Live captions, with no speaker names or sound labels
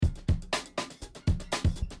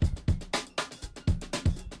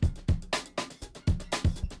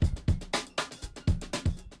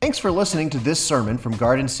Thanks for listening to this sermon from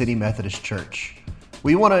Garden City Methodist Church.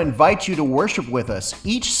 We want to invite you to worship with us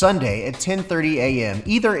each Sunday at 10:30 a.m.,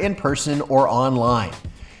 either in person or online.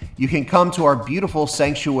 You can come to our beautiful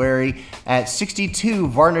sanctuary at 62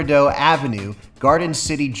 Varnado Avenue, Garden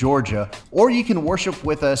City, Georgia, or you can worship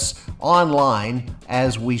with us online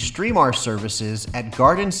as we stream our services at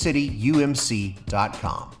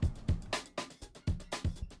gardencityumc.com.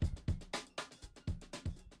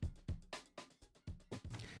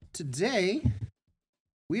 Today,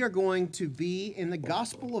 we are going to be in the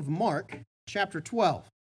Gospel of Mark, chapter 12.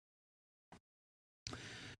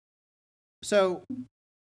 So,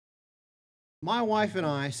 my wife and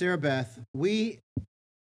I, Sarah Beth, we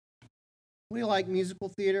like musical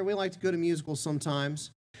theater. We like to go to musicals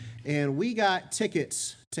sometimes. And we got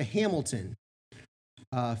tickets to Hamilton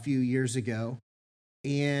a few years ago.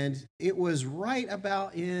 And it was right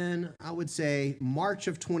about in, I would say, March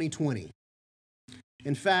of 2020.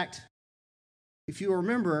 In fact, if you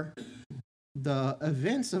remember the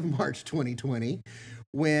events of March 2020,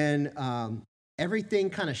 when everything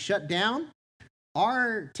kind of shut down,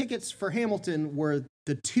 our tickets for Hamilton were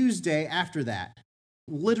the Tuesday after that,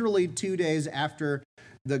 literally 2 days after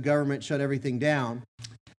the government shut everything down.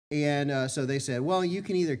 And so they said, well, you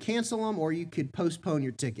can either cancel them or you could postpone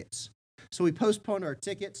your tickets. So we postponed our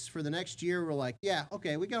tickets for the next year. We're like, yeah,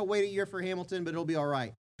 okay, we got to wait a year for Hamilton, but it'll be all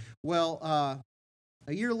right. Well,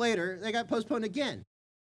 a year later, they got postponed again.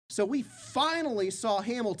 So we finally saw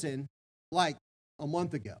Hamilton like a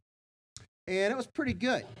month ago. And it was pretty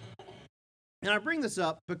good. And I bring this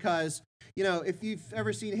up because, you know, if you've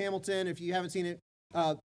ever seen Hamilton, if you haven't seen it,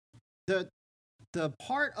 the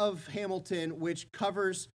part of Hamilton which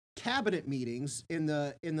covers cabinet meetings in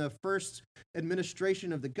the first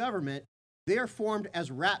administration of the government, they are formed as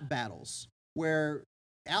rap battles, where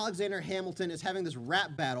Alexander Hamilton is having this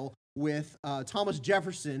rap battle with Thomas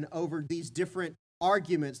Jefferson over these different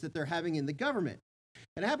arguments that they're having in the government.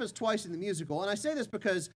 And it happens twice in the musical. And I say this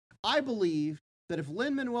because I believe that if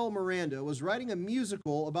Lin-Manuel Miranda was writing a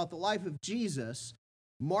musical about the life of Jesus,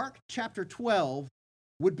 Mark chapter 12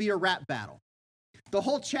 would be a rap battle. The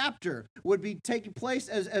whole chapter would be taking place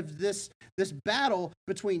as this battle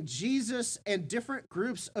between Jesus and different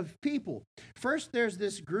groups of people. First, there's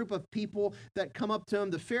this group of people that come up to him.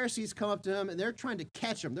 The Pharisees come up to him, and they're trying to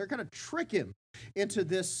catch him. They're going to trick him into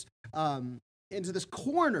this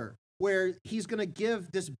corner where he's going to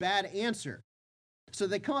give this bad answer. So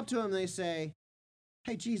they come up to him and they say,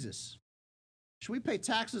 hey, Jesus, should we pay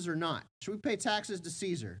taxes or not? Should we pay taxes to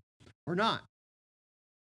Caesar or not?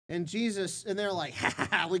 And Jesus, and they're like,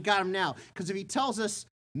 ha, we got him now. Because if he tells us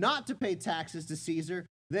not to pay taxes to Caesar,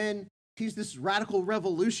 then he's this radical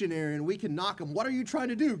revolutionary and we can knock him. What are you trying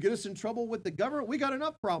to do? Get us in trouble with the government? We got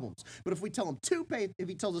enough problems. But if he tells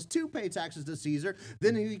us to pay taxes to Caesar,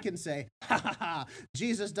 then he can say,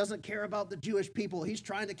 Jesus doesn't care about the Jewish people. He's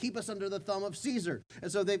trying to keep us under the thumb of Caesar.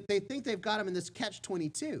 And so they think they've got him in this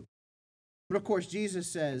catch-22. But of course,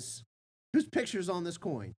 Jesus says, whose picture's on this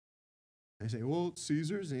coin? They say, well, it's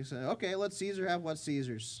Caesar's. And he said, okay, let Caesar have what's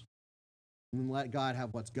Caesar's. And let God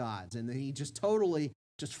have what's God's. And then he just totally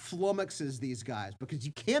flummoxes these guys because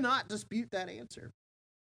you cannot dispute that answer.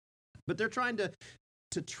 But they're trying to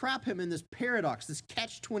trap him in this paradox, this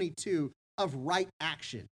catch-22 of right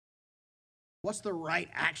action. What's the right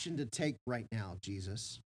action to take right now,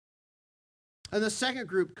 Jesus? And the second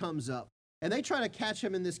group comes up, and they try to catch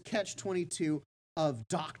him in this catch-22 of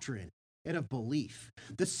doctrine and of belief.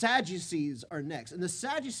 The Sadducees are next. And the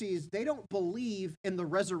Sadducees, they don't believe in the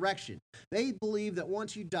resurrection. They believe that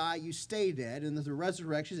once you die, you stay dead, and that the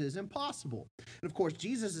resurrection is impossible. And of course,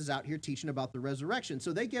 Jesus is out here teaching about the resurrection.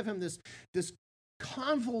 So they give him this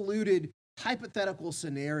convoluted hypothetical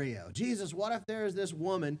scenario. Jesus, what if there's this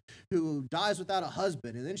woman who dies without a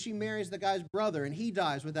husband, and then she marries the guy's brother, and he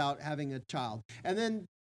dies without having a child? And then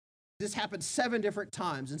this happens 7 different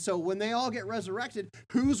times. And so when they all get resurrected,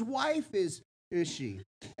 whose wife is she?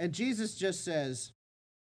 And Jesus just says,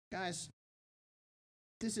 guys,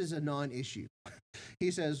 this is a non-issue. He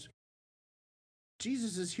says,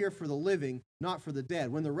 Jesus is here for the living, not for the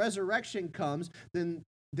dead. When the resurrection comes, then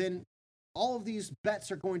all of these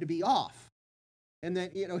bets are going to be off. And then,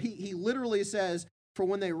 he literally says, for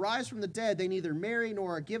when they rise from the dead, they neither marry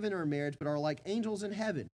nor are given in marriage, but are like angels in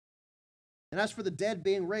heaven. And as for the dead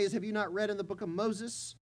being raised, have you not read in the book of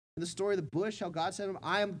Moses, in the story of the bush, how God said to him,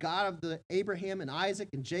 I am God of the Abraham and Isaac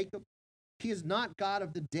and Jacob. He is not God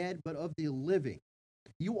of the dead, but of the living.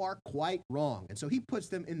 You are quite wrong. And so he puts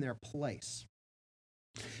them in their place.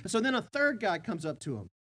 And so then a third guy comes up to him,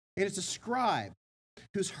 and it's a scribe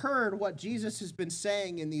who's heard what Jesus has been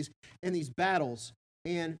saying in these battles.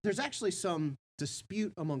 And there's actually some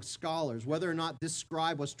dispute among scholars whether or not this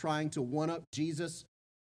scribe was trying to one-up Jesus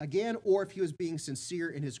again or if he was being sincere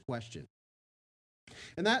in his question.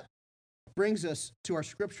 And that brings us to our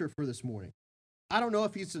scripture for this morning. I don't know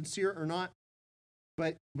if he's sincere or not,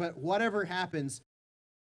 but whatever happens,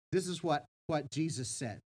 this is what Jesus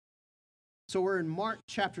said. So we're in Mark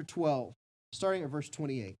chapter 12, starting at verse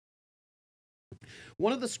 28.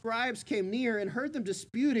 One of the scribes came near and heard them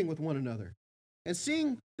disputing with one another. And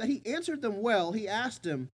seeing that he answered them well, he asked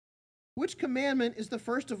him, "Which commandment is the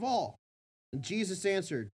first of all?" And Jesus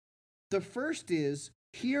answered, "The first is,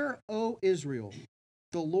 'Hear, O Israel,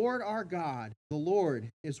 the Lord our God, the Lord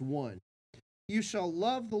is one. You shall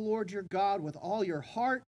love the Lord your God with all your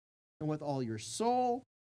heart and with all your soul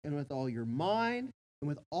and with all your mind and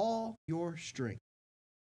with all your strength.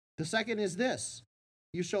 The second is this,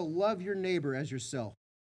 you shall love your neighbor as yourself.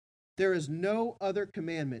 There is no other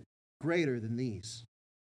commandment greater than these."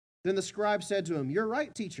 Then the scribe said to him, "You're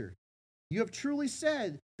right, teacher. You have truly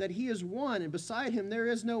said that he is one, and beside him there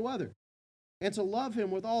is no other. And to love him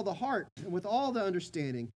with all the heart, and with all the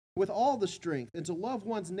understanding, with all the strength, and to love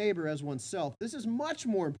one's neighbor as oneself, this is much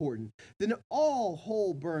more important than all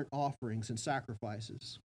whole burnt offerings and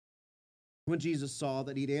sacrifices." When Jesus saw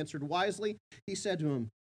that he'd answered wisely, he said to him,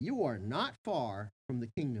 "You are not far from the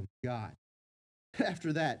kingdom of God."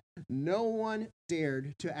 After that, no one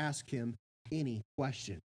dared to ask him any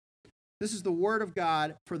question. This is the word of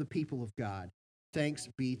God for the people of God. Thanks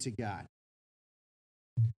be to God.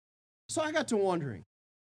 So I got to wondering,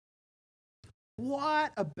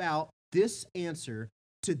 what about this answer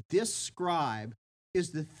to this scribe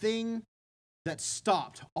is the thing that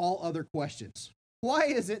stopped all other questions? Why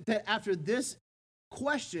is it that after this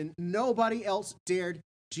question, nobody else dared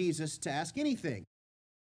Jesus to ask anything?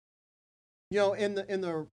 You know, in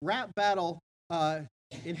the rap battle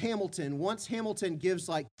in Hamilton, once Hamilton gives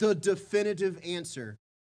like the definitive answer,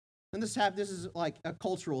 and this is like a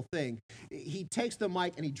cultural thing, he takes the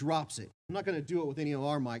mic and he drops it. I'm not going to do it with any of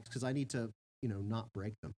our mics because I need to, not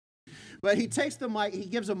break them. But he takes the mic, he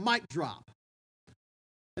gives a mic drop.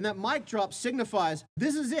 And that mic drop signifies,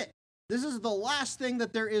 this is it. This is the last thing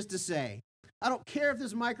that there is to say. I don't care if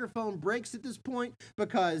this microphone breaks at this point,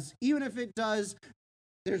 because even if it does,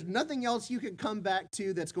 there's nothing else you can come back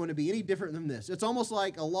to that's going to be any different than this. It's almost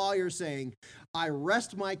like a lawyer saying, "I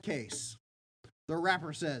rest my case." The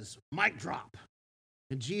rapper says, "Mic drop."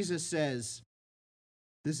 And Jesus says,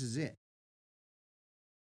 this is it.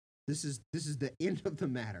 This is the end of the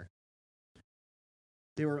matter.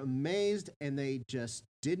 They were amazed and they just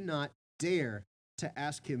did not dare to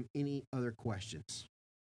ask him any other questions.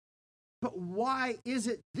 But why is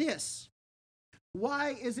it this? Why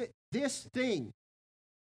is it this thing?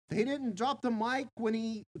 He didn't drop the mic when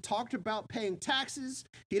he talked about paying taxes.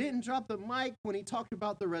 He didn't drop the mic when he talked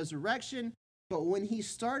about the resurrection. But when he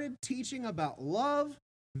started teaching about love,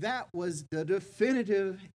 that was the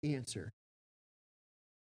definitive answer.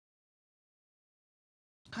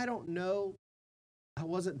 I don't know. I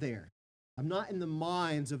wasn't there. I'm not in the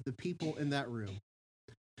minds of the people in that room.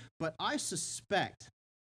 But I suspect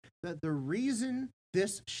that the reason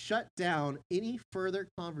this shut down any further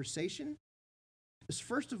conversation is,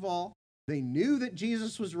 first of all, they knew that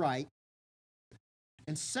Jesus was right.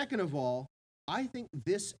 And second of all, I think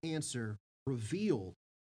this answer revealed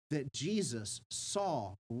that Jesus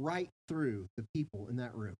saw right through the people in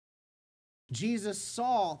that room. Jesus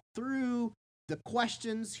saw through the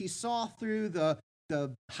questions. He saw through the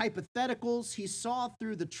hypotheticals. He saw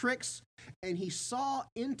through the tricks, and he saw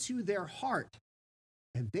into their heart.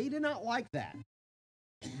 And they did not like that.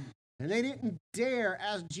 And they didn't dare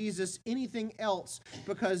ask Jesus anything else,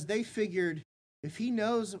 because they figured, if he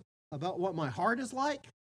knows about what my heart is like,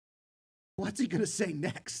 what's he going to say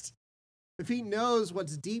next? If he knows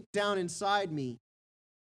what's deep down inside me,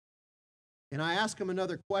 and I ask him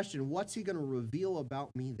another question, what's he going to reveal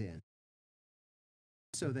about me then?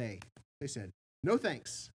 So they said, "No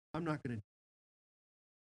thanks, I'm not going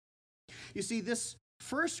to." You see, this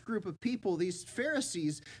first group of people, these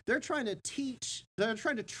Pharisees, they're trying to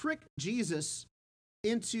trick Jesus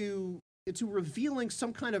into revealing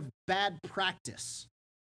some kind of bad practice.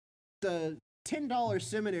 The $10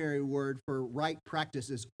 seminary word for right practice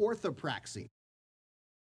is orthopraxy.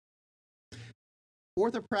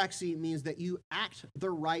 Orthopraxy means that you act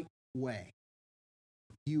the right way.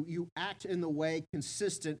 You act in the way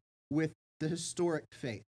consistent with the historic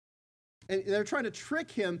faith. And they're trying to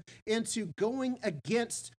trick him into going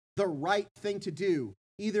against the right thing to do,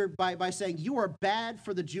 either by saying, you are bad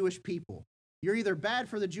for the Jewish people. You're either bad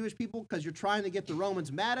for the Jewish people because you're trying to get the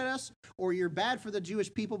Romans mad at us, or you're bad for the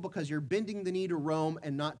Jewish people because you're bending the knee to Rome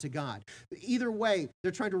and not to God. Either way,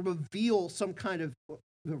 they're trying to reveal some kind of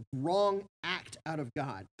wrong act out of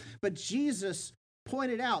God. But Jesus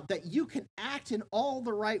pointed out that you can act in all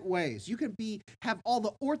the right ways. You can have all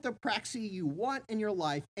the orthopraxy you want in your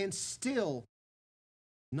life and still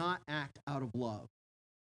not act out of love.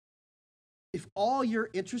 If all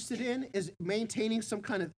you're interested in is maintaining some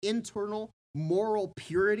kind of internal moral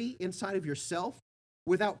purity inside of yourself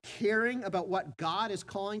without caring about what God is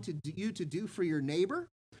calling you to do for your neighbor,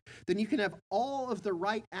 then you can have all of the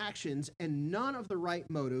right actions and none of the right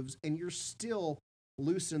motives, and you're still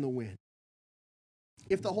loose in the wind.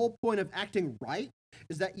 If the whole point of acting right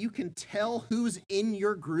is that you can tell who's in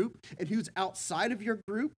your group and who's outside of your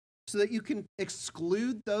group so that you can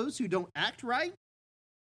exclude those who don't act right,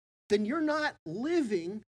 then you're not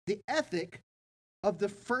living the ethic of the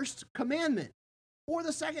first commandment or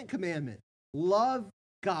the second commandment. Love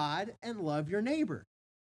God and love your neighbor.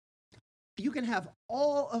 You can have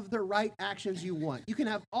all of the right actions you want. You can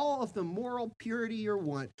have all of the moral purity you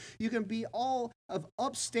want. You can be all of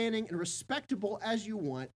upstanding and respectable as you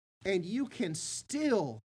want, and you can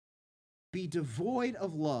still be devoid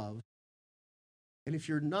of love. And if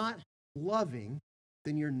you're not loving,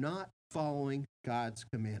 then you're not following God's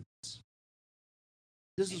commandments.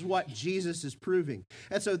 This is what Jesus is proving.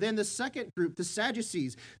 And so then the second group, the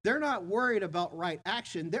Sadducees, they're not worried about right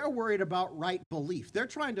action. They're worried about right belief. They're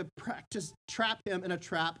trying to trap him in a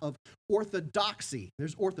trap of orthodoxy.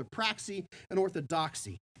 There's orthopraxy and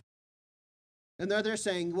orthodoxy. And they're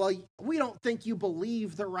saying, well, we don't think you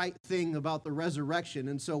believe the right thing about the resurrection.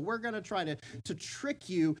 And so we're going to try to trick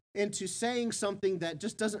you into saying something that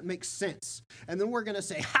just doesn't make sense. And then we're going to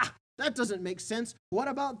say, ha! That doesn't make sense. What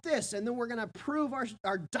about this? And then we're going to prove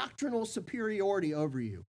our doctrinal superiority over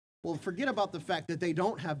you. Well, forget about the fact that they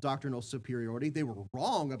don't have doctrinal superiority. They were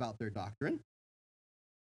wrong about their doctrine.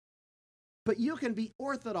 But you can be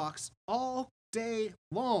orthodox all day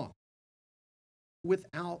long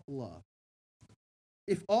without love.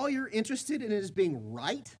 If all you're interested in is being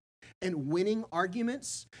right and winning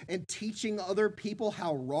arguments and teaching other people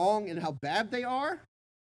how wrong and how bad they are,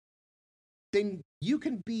 then you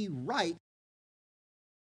can be right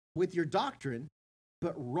with your doctrine,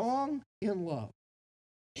 but wrong in love.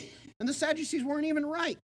 And the Sadducees weren't even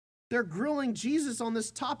right. They're grilling Jesus on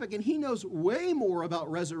this topic, and he knows way more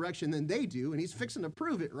about resurrection than they do, and he's fixing to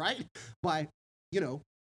prove it, right? By,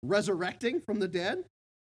 resurrecting from the dead.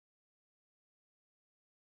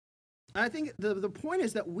 And I think the point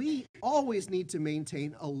is that we always need to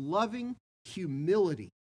maintain a loving humility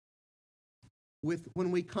when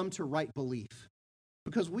we come to right belief.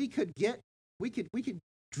 Because we could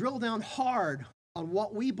drill down hard on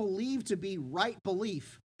what we believe to be right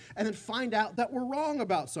belief and then find out that we're wrong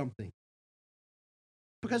about something.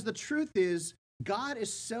 Because the truth is, God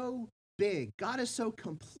is so big, God is so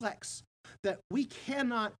complex that we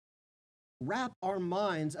cannot wrap our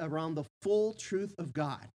minds around the full truth of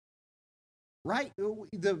God. Right?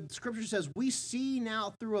 The scripture says, we see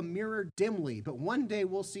now through a mirror dimly, but one day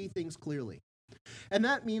we'll see things clearly. And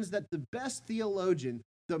that means that the best theologian,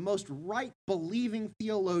 the most right-believing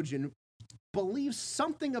theologian, believes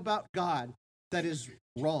something about God that is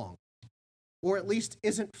wrong, or at least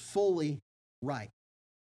isn't fully right.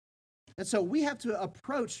 And so we have to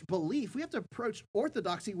approach belief, we have to approach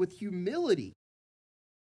orthodoxy with humility,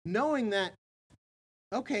 knowing that,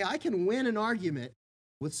 okay, I can win an argument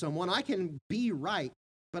with someone, I can be right,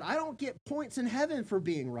 but I don't get points in heaven for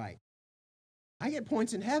being right. I get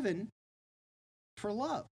points in heaven for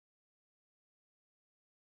love.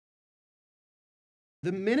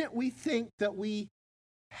 The minute we think that we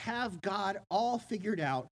have God all figured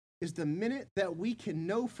out is the minute that we can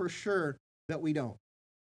know for sure that we don't.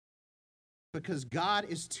 Because God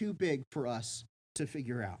is too big for us to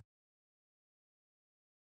figure out.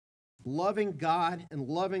 Loving God and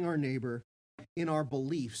loving our neighbor in our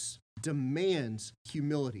beliefs demands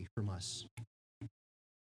humility from us.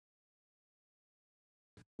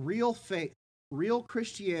 Real faith, real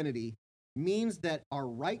Christianity means that our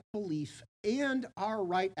right belief and our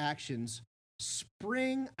right actions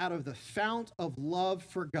spring out of the fount of love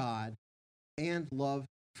for God and love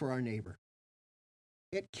for our neighbor.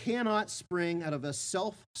 It cannot spring out of a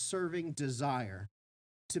self-serving desire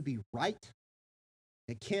to be right.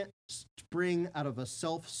 It can't spring out of a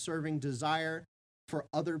self-serving desire for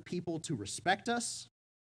other people to respect us.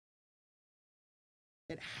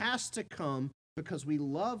 It has to come because we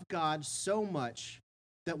love God so much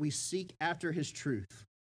that we seek after his truth.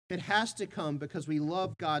 It has to come because we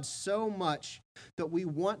love God so much that we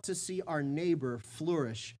want to see our neighbor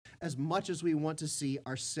flourish as much as we want to see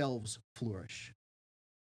ourselves flourish.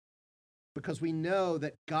 Because we know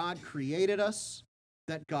that God created us,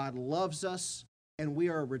 that God loves us, and we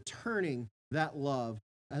are returning that love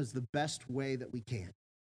as the best way that we can.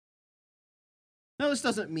 Now, this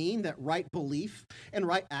doesn't mean that right belief and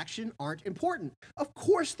right action aren't important. Of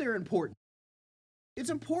course they're important. It's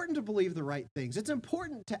important to believe the right things. It's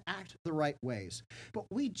important to act the right ways. But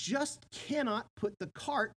we just cannot put the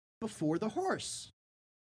cart before the horse.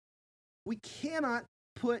 We cannot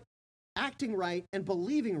put acting right and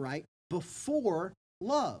believing right before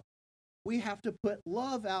love. We have to put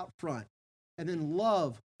love out front, and then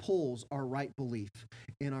love pulls our right belief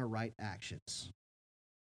in our right actions.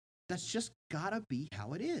 That's just gotta be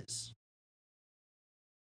how it is.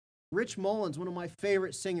 Rich Mullins, one of my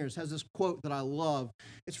favorite singers, has this quote that I love.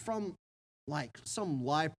 It's from like some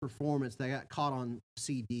live performance that got caught on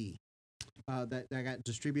CD, that got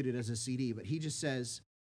distributed as a CD. But he just says,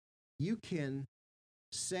 you can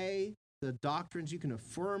say the doctrines, you can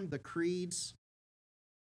affirm the creeds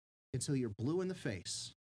until you're blue in the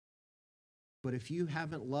face. But if you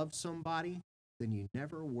haven't loved somebody, then you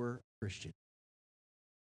never were a Christian.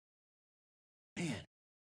 Man,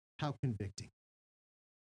 how convicting.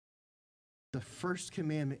 The first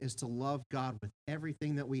commandment is to love God with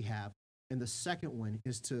everything that we have. And the second one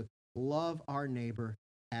is to love our neighbor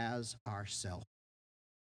as ourselves.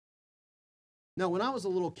 Now, when I was a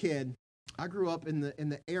little kid, I grew up in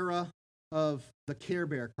the era of the Care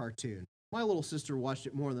Bear cartoon. My little sister watched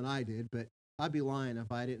it more than I did, but I'd be lying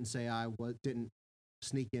if I didn't say I didn't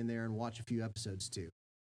sneak in there and watch a few episodes too.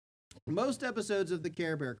 Most episodes of the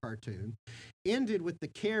Care Bear cartoon ended with the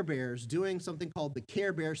Care Bears doing something called the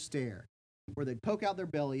Care Bear stare, where they'd poke out their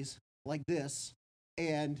bellies like this,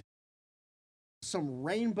 and some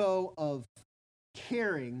rainbow of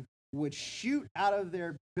caring would shoot out of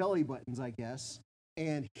their belly buttons, I guess,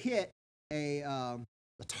 and hit a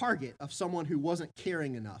target of someone who wasn't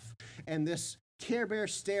caring enough. And this Care Bear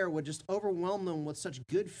stare would just overwhelm them with such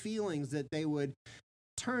good feelings that they would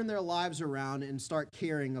turn their lives around and start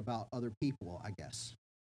caring about other people, I guess.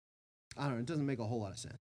 I don't know, it doesn't make a whole lot of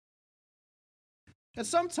sense. And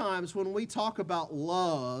sometimes when we talk about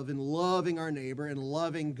love and loving our neighbor and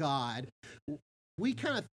loving God, we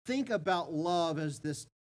kind of think about love as this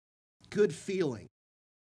good feeling.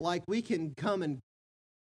 Like we can come and,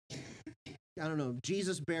 I don't know,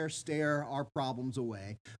 Jesus bear stare our problems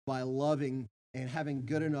away by loving and having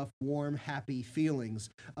good enough, warm, happy feelings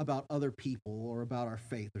about other people or about our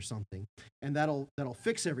faith or something. And that'll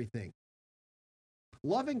fix everything.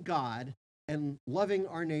 Loving God and loving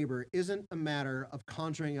our neighbor isn't a matter of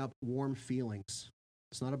conjuring up warm feelings.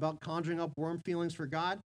 It's not about conjuring up warm feelings for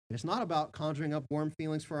God. It's not about conjuring up warm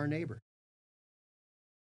feelings for our neighbor.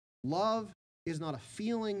 Love is not a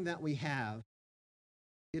feeling that we have.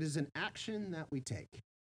 It is an action that we take.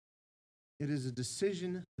 It is a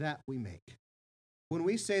decision that we make. When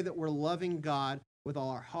we say that we're loving God with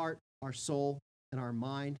all our heart, our soul, and our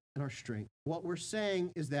mind, and our strength, what we're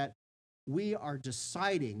saying is that we are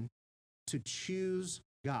deciding to choose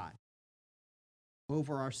God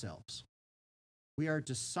over ourselves. We are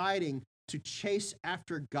deciding to chase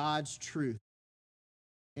after God's truth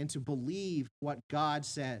and to believe what God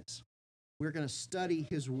says. We're going to study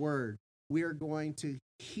his word. We are going to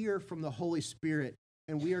hear from the Holy Spirit,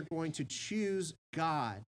 and we are going to choose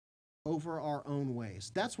God over our own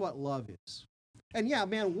ways. That's what love is. And yeah,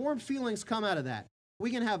 man, warm feelings come out of that. We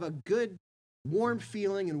can have a good, warm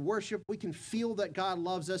feeling in worship. We can feel that God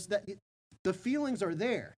loves us, that the feelings are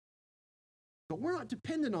there. But we're not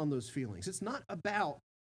dependent on those feelings. It's not about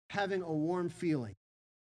having a warm feeling.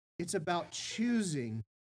 It's about choosing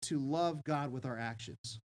to love God with our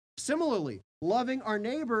actions. Similarly, loving our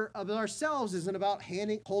neighbor of ourselves isn't about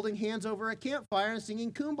holding hands over a campfire and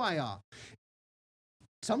singing Kumbaya.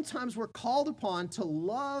 Sometimes we're called upon to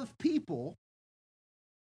love people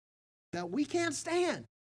that we can't stand.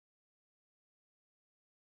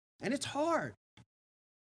 And it's hard.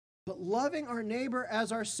 But loving our neighbor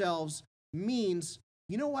as ourselves means,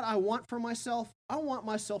 you know what I want for myself? I want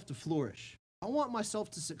myself to flourish. I want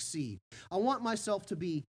myself to succeed. I want myself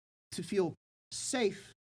to feel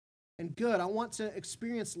safe and good. I want to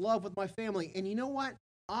experience love with my family. And you know what?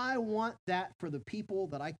 I want that for the people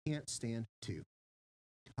that I can't stand too.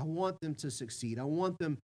 I want them to succeed. I want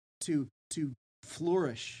them to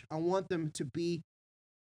flourish. I want them to be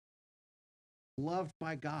loved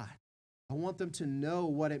by God. I want them to know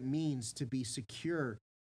what it means to be secure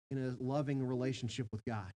in a loving relationship with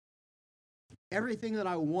God. Everything that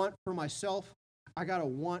I want for myself, I got to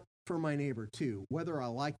want for my neighbor too, whether I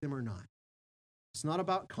like them or not. It's not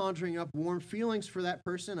about conjuring up warm feelings for that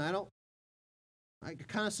person. I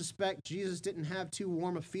kind of suspect Jesus didn't have too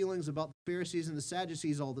warm of feelings about the Pharisees and the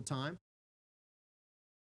Sadducees all the time.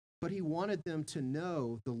 But he wanted them to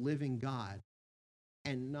know the living God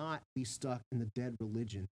and not be stuck in the dead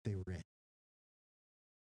religion they were in.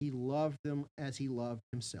 He loved them as he loved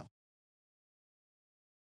himself.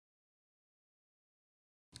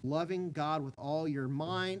 Loving God with all your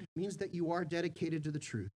mind means that you are dedicated to the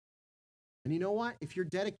truth. And you know what? If you're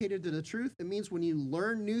dedicated to the truth, it means when you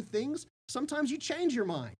learn new things, sometimes you change your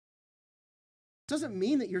mind. It doesn't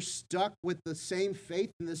mean that you're stuck with the same faith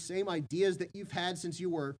and the same ideas that you've had since you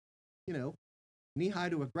were, knee-high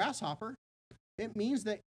to a grasshopper. It means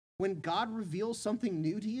that when God reveals something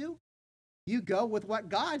new to you, you go with what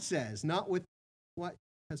God says, not with what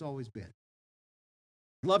has always been.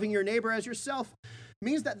 Loving your neighbor as yourself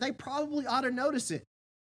means that they probably ought to notice it.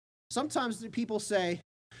 Sometimes people say,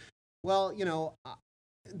 well,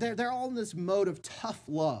 they're all in this mode of tough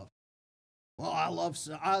love. Well,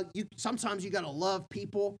 sometimes you got to love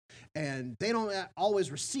people, and they don't always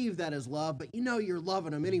receive that as love, but you're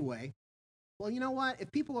loving them anyway. Well, you know what?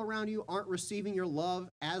 If people around you aren't receiving your love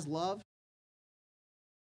as love,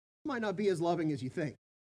 it might not be as loving as you think.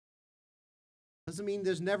 Doesn't mean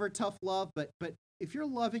there's never tough love, but if you're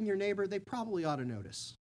loving your neighbor, they probably ought to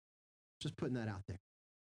notice. Just putting that out there.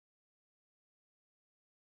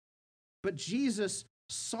 But Jesus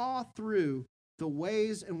saw through the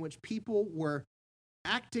ways in which people were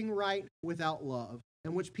acting right without love,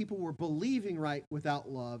 in which people were believing right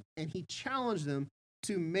without love, and he challenged them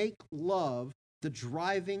to make love the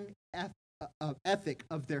driving ethic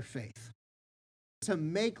of their faith. To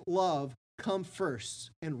make love come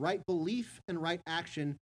first, and right belief and right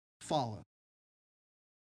action follow.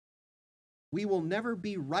 We will never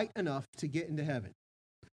be right enough to get into heaven.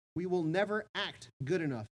 We will never act good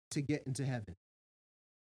enough to get into heaven.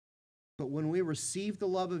 But when we receive the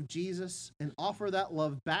love of Jesus and offer that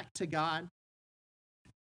love back to God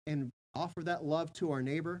and offer that love to our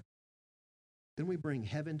neighbor, then we bring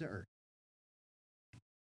heaven to earth.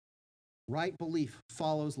 Right belief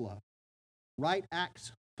follows love. Right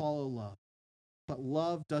acts follow love. But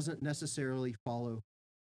love doesn't necessarily follow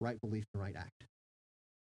right belief and right act.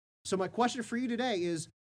 So my question for you today is,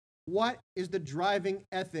 what is the driving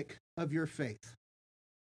ethic of your faith?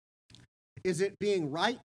 Is it being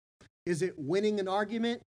right? Is it winning an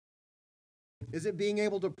argument? Is it being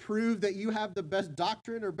able to prove that you have the best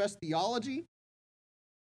doctrine or best theology?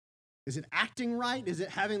 Is it acting right? Is it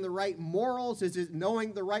having the right morals? Is it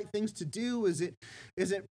knowing the right things to do? Is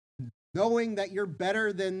it knowing that you're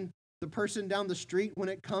better than the person down the street when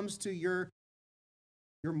it comes to your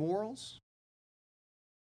morals?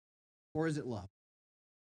 Or is it love?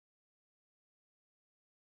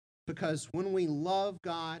 Because when we love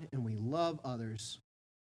God and we love others,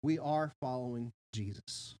 we are following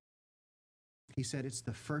Jesus. He said it's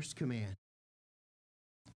the first command,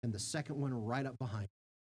 and the second one right up behind.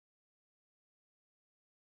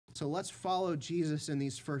 So let's follow Jesus in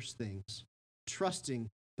these first things, trusting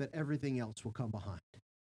that everything else will come behind.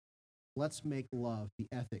 Let's make love the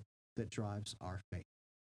ethic that drives our faith.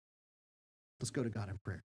 Let's go to God in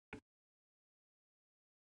prayer.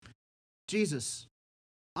 Jesus,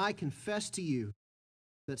 I confess to you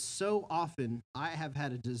that so often I have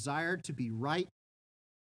had a desire to be right,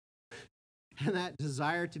 and that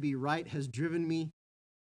desire to be right has driven me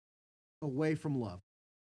away from love.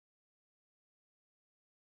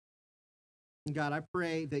 And God, I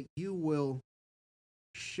pray that you will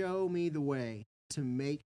show me the way to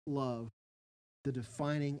make love the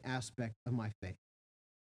defining aspect of my faith.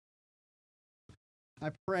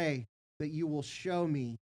 I pray that you will show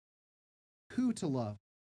me who to love,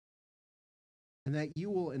 and that you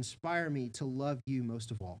will inspire me to love you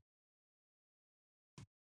most of all.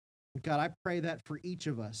 God, I pray that for each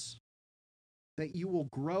of us, that you will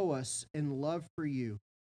grow us in love for you,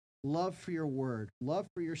 love for your word, love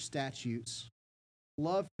for your statutes,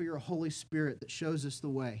 love for your Holy Spirit that shows us the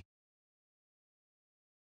way,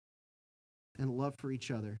 and love for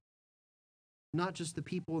each other. Not just the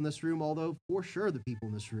people in this room, although for sure the people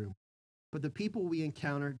in this room, but the people we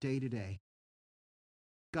encounter day to day.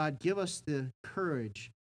 God, give us the courage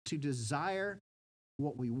to desire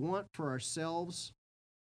what we want for ourselves,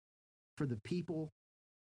 for the people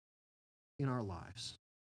in our lives.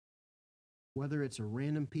 Whether it's a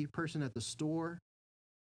random person at the store,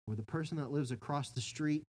 or the person that lives across the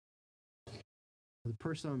street, or the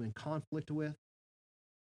person I'm in conflict with,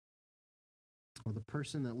 or the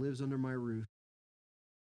person that lives under my roof.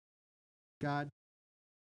 God,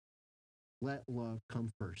 let love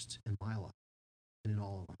come first in my life. and in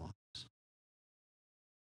all of our lives.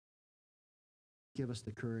 Give us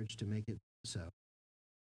the courage to make it so.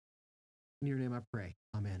 In your name I pray.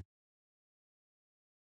 Amen.